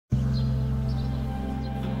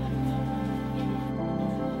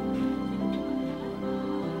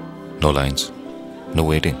No lines, no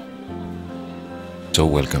waiting. So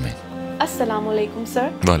welcoming. Assalamu alaikum,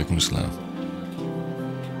 sir. Walaikum assalam.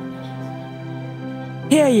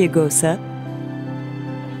 Here you go, sir.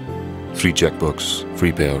 Free checkbooks,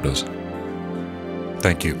 free pay orders.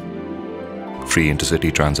 Thank you. Free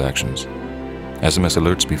intercity transactions. SMS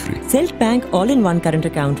alerts be free. Silk Bank all-in-one current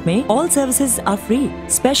account में all services are free.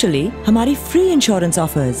 Specially हमारी free insurance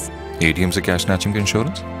offers. ATM से cash snatching का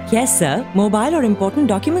insurance? Yes sir, mobile और important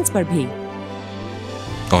documents पर भी.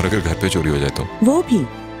 और अगर घर पे चोरी हो जाए तो? वो भी.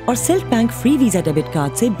 और Silk Bank free Visa debit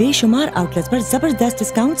card से बेशुमार outlets पर जबरदस्त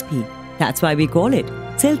discounts भी. That's why we call it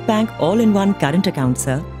Silk Bank all-in-one current account,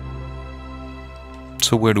 sir.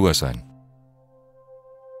 So where do I sign?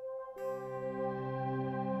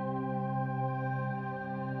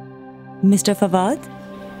 Mr. Fawad,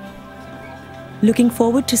 looking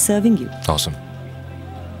forward to serving you. Awesome.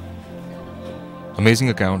 Amazing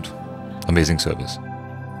account, amazing service.